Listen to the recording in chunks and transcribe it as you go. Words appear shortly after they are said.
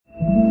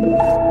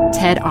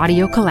TED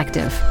Audio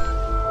Collective.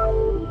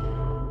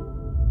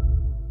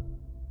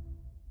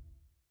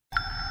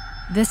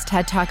 This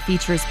TED Talk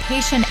features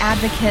patient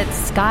advocate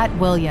Scott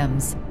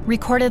Williams,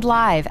 recorded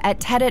live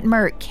at TED at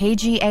Merck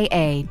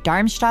KGaA,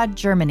 Darmstadt,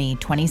 Germany,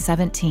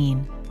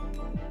 2017.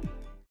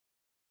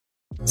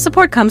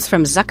 Support comes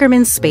from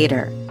Zuckerman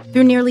Spader.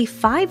 Through nearly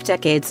 5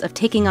 decades of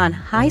taking on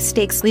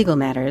high-stakes legal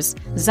matters,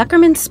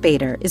 Zuckerman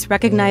Spader is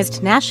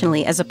recognized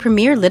nationally as a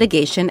premier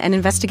litigation and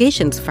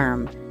investigations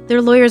firm.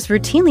 Their lawyers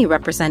routinely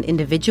represent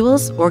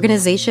individuals,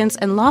 organizations,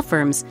 and law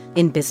firms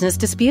in business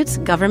disputes,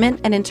 government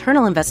and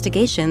internal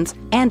investigations,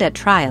 and at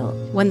trial,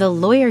 when the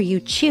lawyer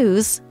you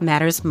choose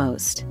matters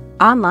most.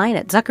 Online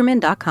at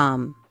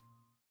Zuckerman.com.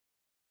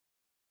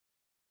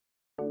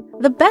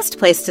 The best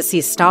place to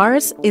see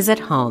stars is at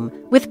home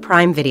with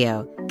Prime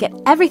Video. Get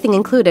everything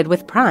included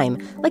with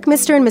Prime, like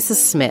Mr. and Mrs.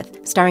 Smith,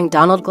 starring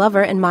Donald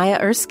Glover and Maya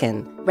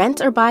Erskine.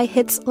 Rent or buy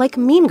hits like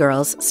Mean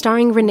Girls,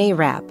 starring Renee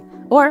Rapp.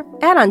 Or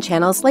add-on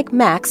channels like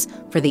Max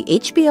for the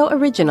HBO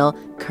original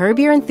Curb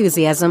Your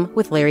Enthusiasm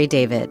with Larry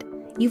David.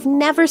 You've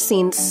never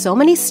seen so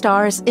many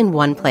stars in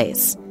one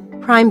place.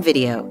 Prime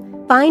Video.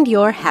 Find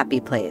your happy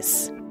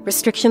place.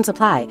 Restrictions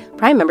apply.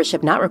 Prime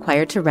membership not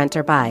required to rent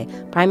or buy.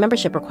 Prime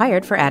membership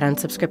required for add-on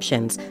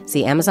subscriptions.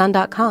 See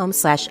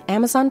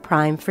Amazon.com/Amazon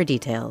Prime for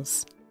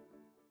details.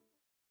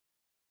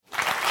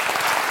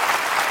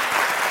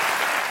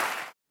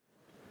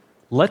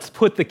 Let's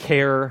put the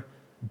care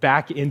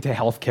back into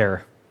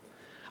healthcare.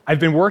 I've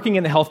been working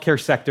in the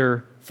healthcare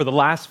sector for the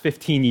last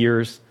 15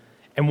 years,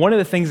 and one of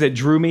the things that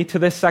drew me to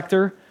this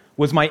sector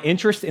was my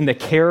interest in the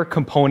care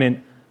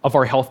component of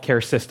our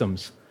healthcare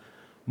systems.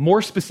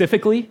 More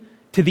specifically,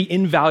 to the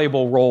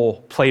invaluable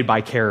role played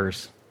by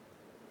carers.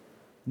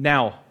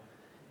 Now,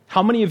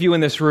 how many of you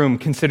in this room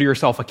consider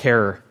yourself a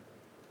carer?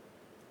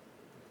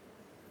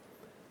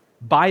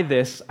 By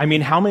this, I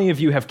mean how many of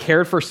you have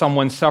cared for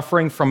someone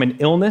suffering from an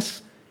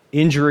illness,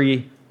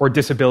 injury, or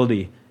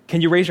disability?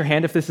 Can you raise your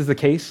hand if this is the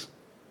case?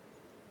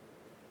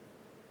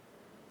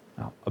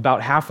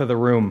 About half of the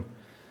room.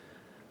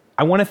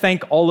 I want to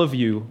thank all of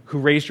you who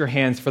raised your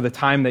hands for the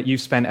time that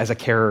you've spent as a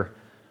carer.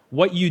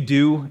 What you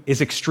do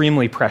is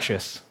extremely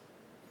precious.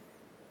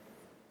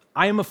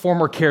 I am a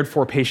former cared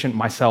for patient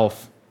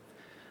myself.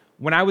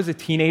 When I was a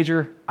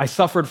teenager, I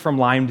suffered from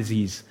Lyme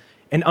disease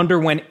and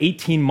underwent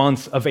 18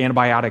 months of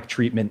antibiotic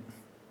treatment.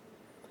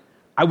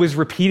 I was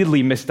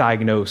repeatedly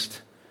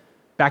misdiagnosed.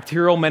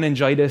 Bacterial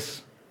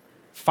meningitis,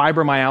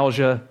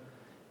 fibromyalgia,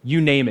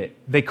 you name it,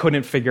 they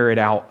couldn't figure it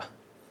out.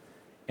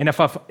 And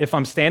if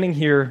I'm standing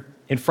here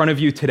in front of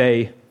you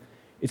today,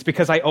 it's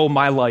because I owe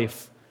my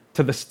life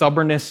to the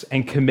stubbornness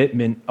and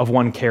commitment of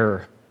one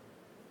carer.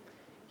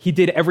 He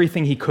did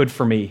everything he could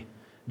for me,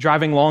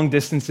 driving long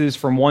distances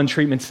from one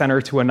treatment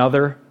center to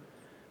another,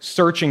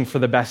 searching for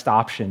the best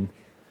option,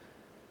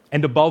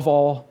 and above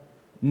all,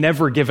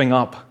 never giving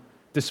up,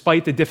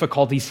 despite the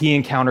difficulties he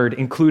encountered,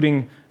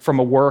 including from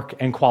a work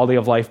and quality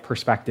of life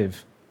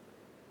perspective.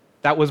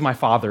 That was my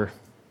father.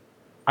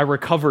 I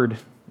recovered,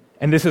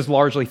 and this is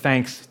largely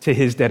thanks to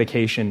his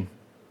dedication.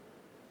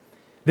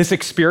 This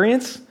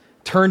experience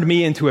turned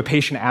me into a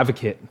patient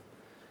advocate.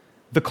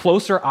 The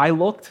closer I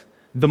looked,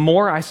 the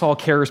more I saw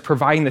carers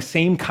providing the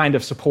same kind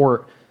of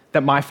support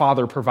that my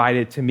father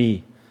provided to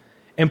me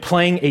and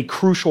playing a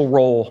crucial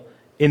role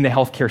in the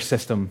healthcare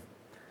system.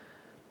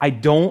 I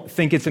don't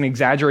think it's an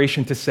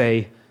exaggeration to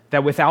say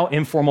that without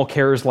informal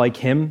carers like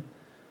him,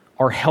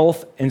 our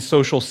health and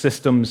social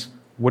systems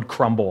would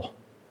crumble.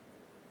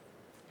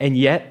 And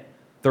yet,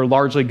 they're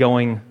largely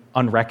going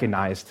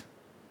unrecognized.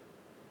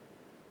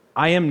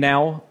 I am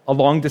now a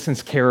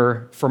long-distance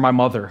carer for my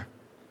mother,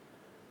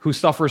 who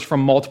suffers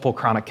from multiple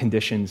chronic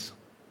conditions.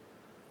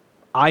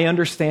 I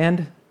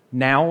understand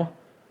now,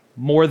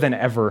 more than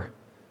ever,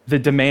 the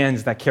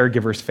demands that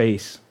caregivers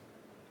face.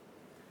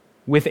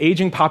 With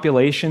aging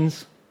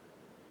populations,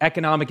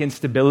 economic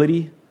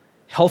instability,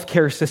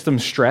 healthcare system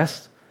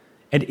stress,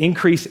 and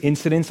increased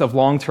incidence of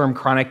long-term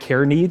chronic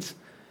care needs,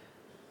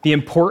 the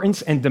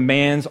importance and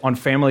demands on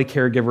family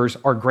caregivers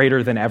are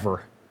greater than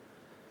ever.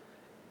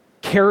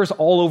 Carers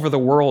all over the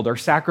world are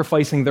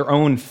sacrificing their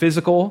own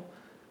physical,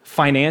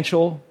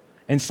 financial,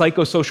 and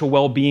psychosocial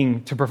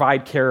well-being to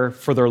provide care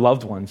for their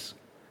loved ones.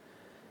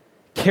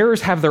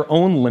 Carers have their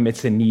own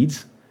limits and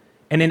needs,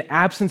 and in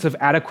absence of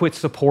adequate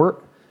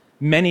support,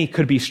 many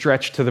could be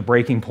stretched to the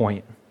breaking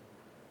point.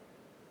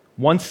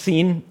 Once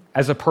seen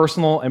as a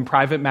personal and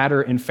private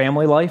matter in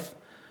family life,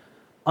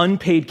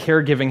 unpaid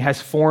caregiving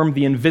has formed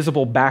the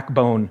invisible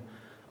backbone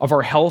of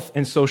our health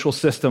and social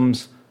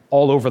systems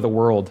all over the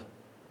world.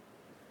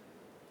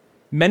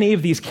 Many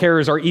of these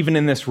carers are even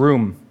in this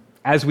room,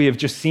 as we have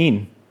just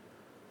seen.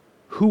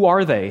 Who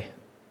are they,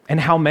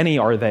 and how many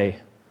are they?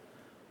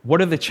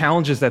 What are the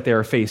challenges that they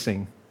are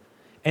facing?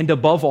 And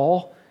above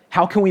all,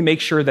 how can we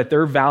make sure that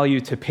their value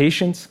to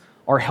patients,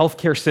 our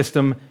healthcare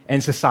system,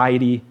 and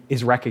society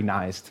is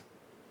recognized?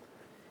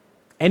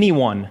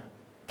 Anyone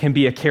can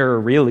be a carer,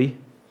 really.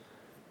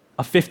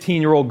 A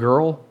 15-year-old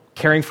girl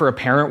caring for a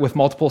parent with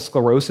multiple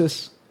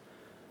sclerosis,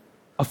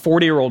 a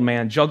 40-year-old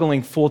man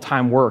juggling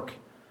full-time work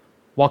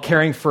while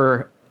caring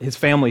for his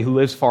family who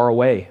lives far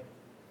away.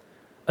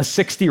 A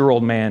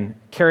 60-year-old man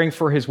caring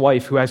for his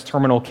wife who has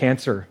terminal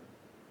cancer.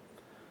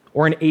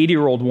 Or an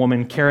 80-year-old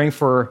woman caring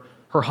for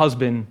her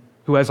husband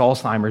who has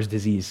Alzheimer's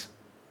disease.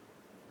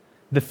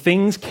 The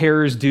things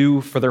carers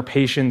do for their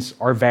patients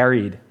are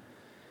varied.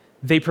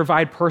 They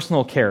provide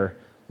personal care,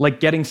 like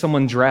getting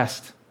someone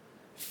dressed,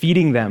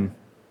 feeding them,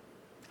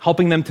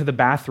 helping them to the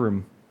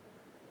bathroom,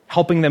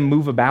 helping them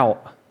move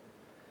about.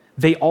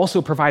 They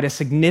also provide a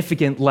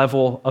significant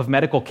level of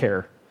medical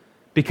care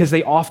because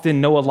they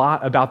often know a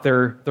lot about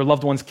their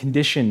loved one's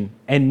condition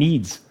and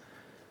needs,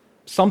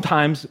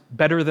 sometimes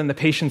better than the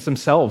patients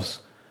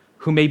themselves,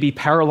 who may be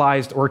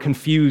paralyzed or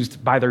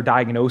confused by their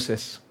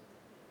diagnosis.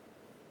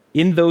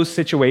 In those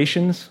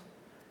situations,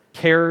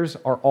 carers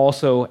are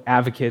also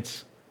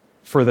advocates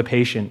for the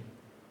patient.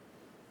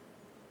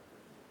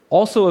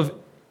 Also of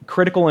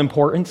critical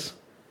importance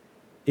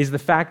is the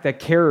fact that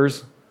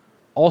carers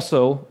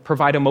also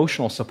provide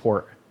emotional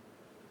support.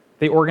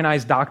 They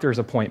organize doctor's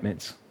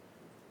appointments.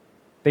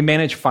 They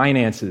manage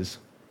finances,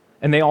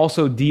 and they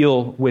also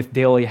deal with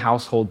daily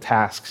household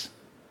tasks.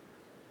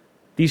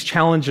 These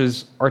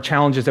challenges are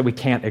challenges that we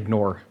can't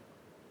ignore.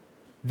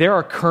 There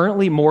are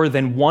currently more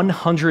than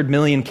 100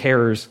 million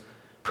carers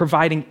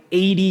providing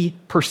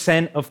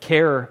 80% of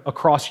care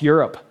across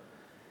Europe.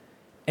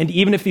 And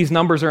even if these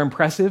numbers are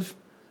impressive,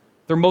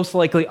 they're most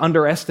likely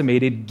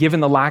underestimated given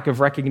the lack of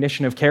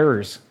recognition of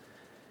carers.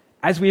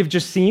 As we have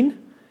just seen,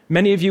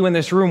 many of you in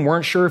this room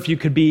weren't sure if you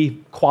could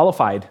be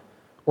qualified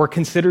or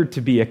considered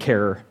to be a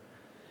carer.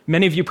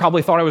 Many of you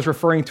probably thought I was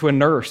referring to a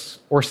nurse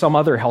or some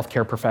other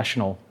healthcare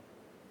professional.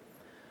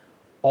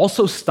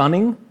 Also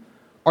stunning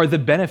are the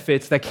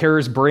benefits that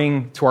carers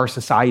bring to our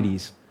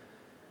societies.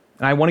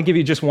 And I want to give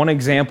you just one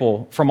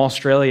example from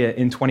Australia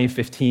in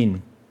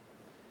 2015.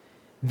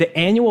 The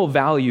annual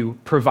value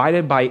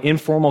provided by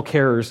informal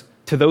carers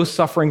to those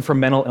suffering from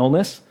mental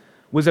illness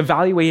was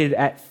evaluated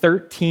at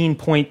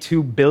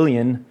 13.2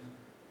 billion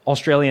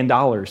Australian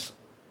dollars.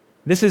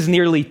 This is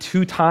nearly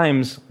 2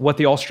 times what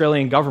the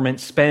Australian government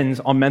spends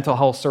on mental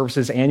health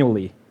services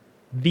annually.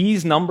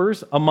 These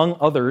numbers, among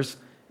others,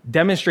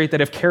 demonstrate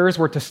that if carers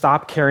were to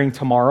stop caring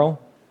tomorrow,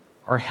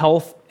 our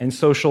health and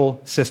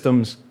social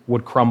systems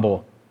would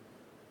crumble.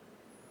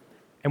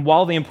 And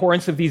while the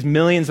importance of these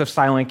millions of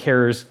silent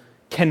carers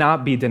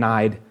cannot be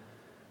denied,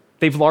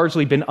 they've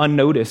largely been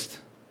unnoticed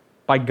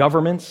by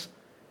governments,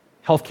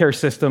 healthcare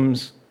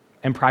systems,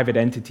 and private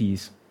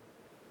entities.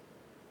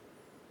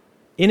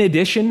 In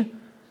addition,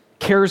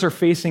 carers are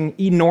facing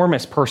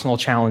enormous personal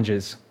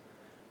challenges.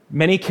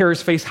 Many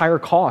carers face higher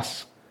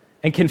costs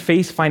and can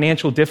face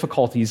financial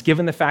difficulties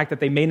given the fact that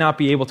they may not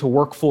be able to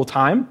work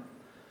full-time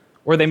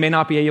or they may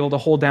not be able to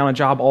hold down a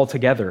job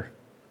altogether.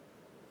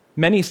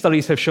 Many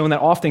studies have shown that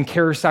often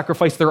carers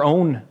sacrifice their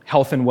own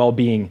health and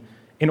well-being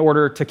in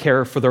order to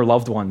care for their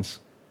loved ones.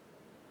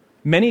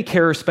 Many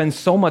carers spend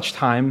so much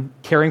time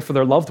caring for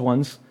their loved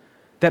ones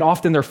that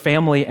often their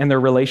family and their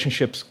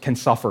relationships can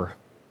suffer.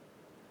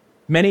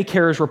 Many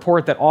carers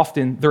report that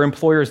often their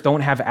employers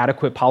don't have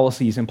adequate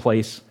policies in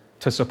place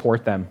to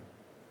support them.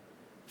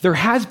 There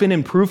has been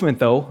improvement,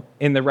 though,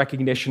 in the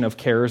recognition of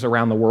carers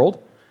around the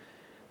world.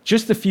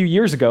 Just a few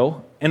years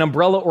ago, an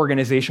umbrella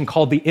organization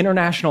called the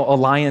International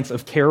Alliance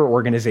of Care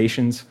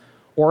Organizations,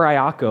 or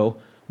IACO,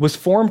 was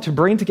formed to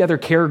bring together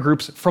care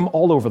groups from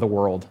all over the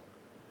world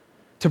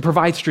to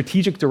provide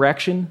strategic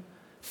direction,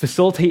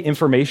 facilitate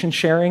information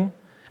sharing,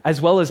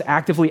 as well as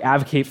actively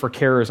advocate for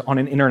carers on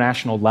an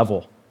international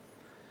level.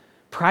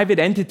 Private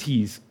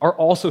entities are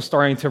also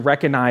starting to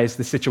recognize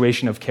the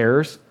situation of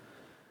carers.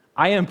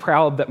 I am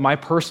proud that my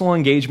personal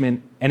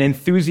engagement and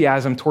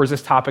enthusiasm towards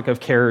this topic of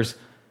carers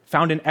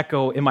found an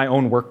echo in my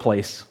own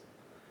workplace.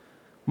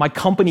 My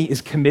company is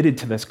committed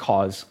to this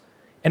cause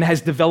and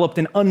has developed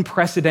an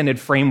unprecedented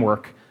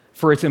framework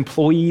for its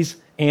employees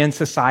and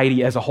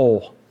society as a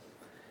whole.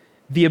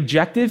 The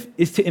objective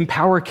is to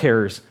empower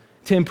carers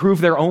to improve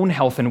their own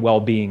health and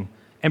well-being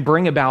and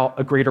bring about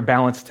a greater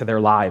balance to their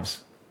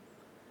lives.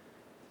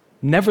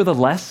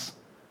 Nevertheless,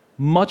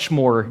 much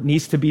more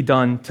needs to be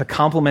done to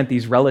complement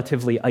these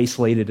relatively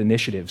isolated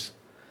initiatives.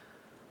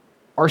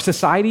 Our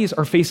societies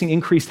are facing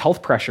increased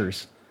health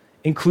pressures,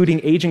 including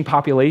aging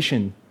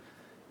population,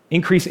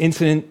 increased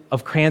incidence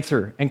of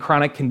cancer and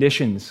chronic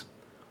conditions,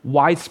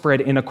 widespread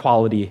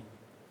inequality,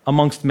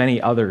 amongst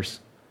many others.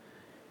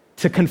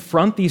 To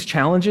confront these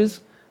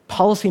challenges,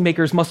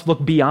 policymakers must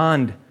look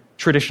beyond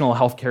traditional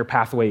healthcare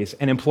pathways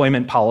and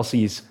employment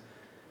policies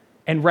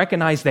and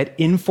recognize that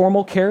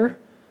informal care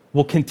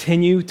will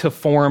continue to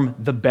form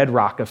the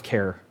bedrock of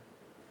care.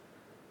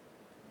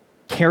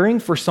 Caring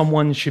for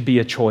someone should be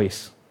a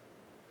choice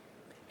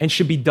and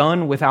should be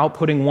done without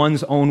putting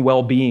one's own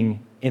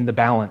well-being in the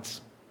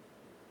balance.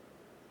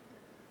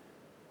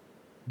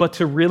 But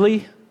to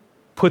really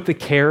put the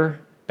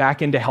care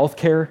back into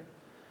healthcare,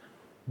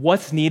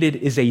 what's needed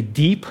is a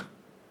deep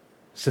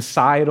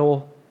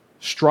societal,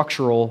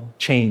 structural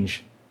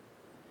change.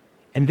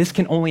 And this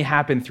can only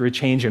happen through a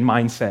change in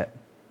mindset.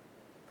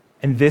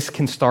 And this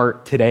can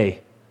start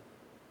today.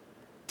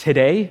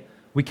 Today,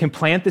 we can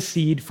plant the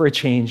seed for a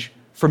change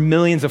for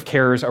millions of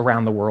carers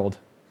around the world.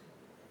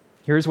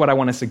 Here's what I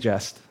want to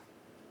suggest.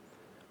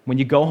 When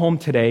you go home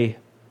today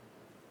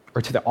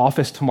or to the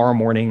office tomorrow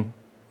morning,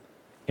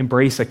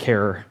 embrace a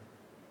carer.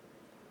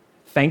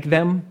 Thank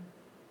them,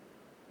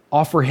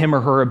 offer him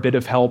or her a bit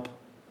of help,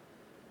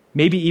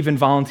 maybe even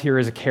volunteer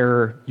as a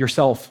carer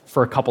yourself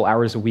for a couple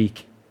hours a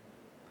week.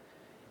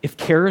 If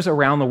carers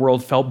around the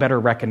world felt better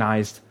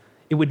recognized,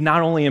 it would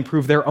not only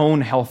improve their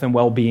own health and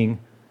well-being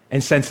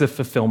and sense of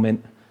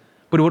fulfillment,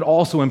 but it would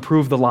also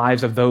improve the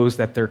lives of those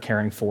that they're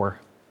caring for.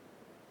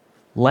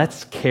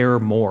 Let's care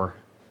more.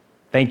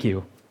 Thank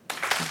you.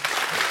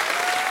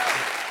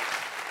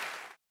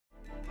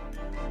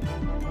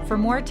 For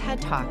more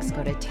TED Talks,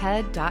 go to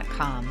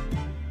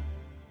TED.com.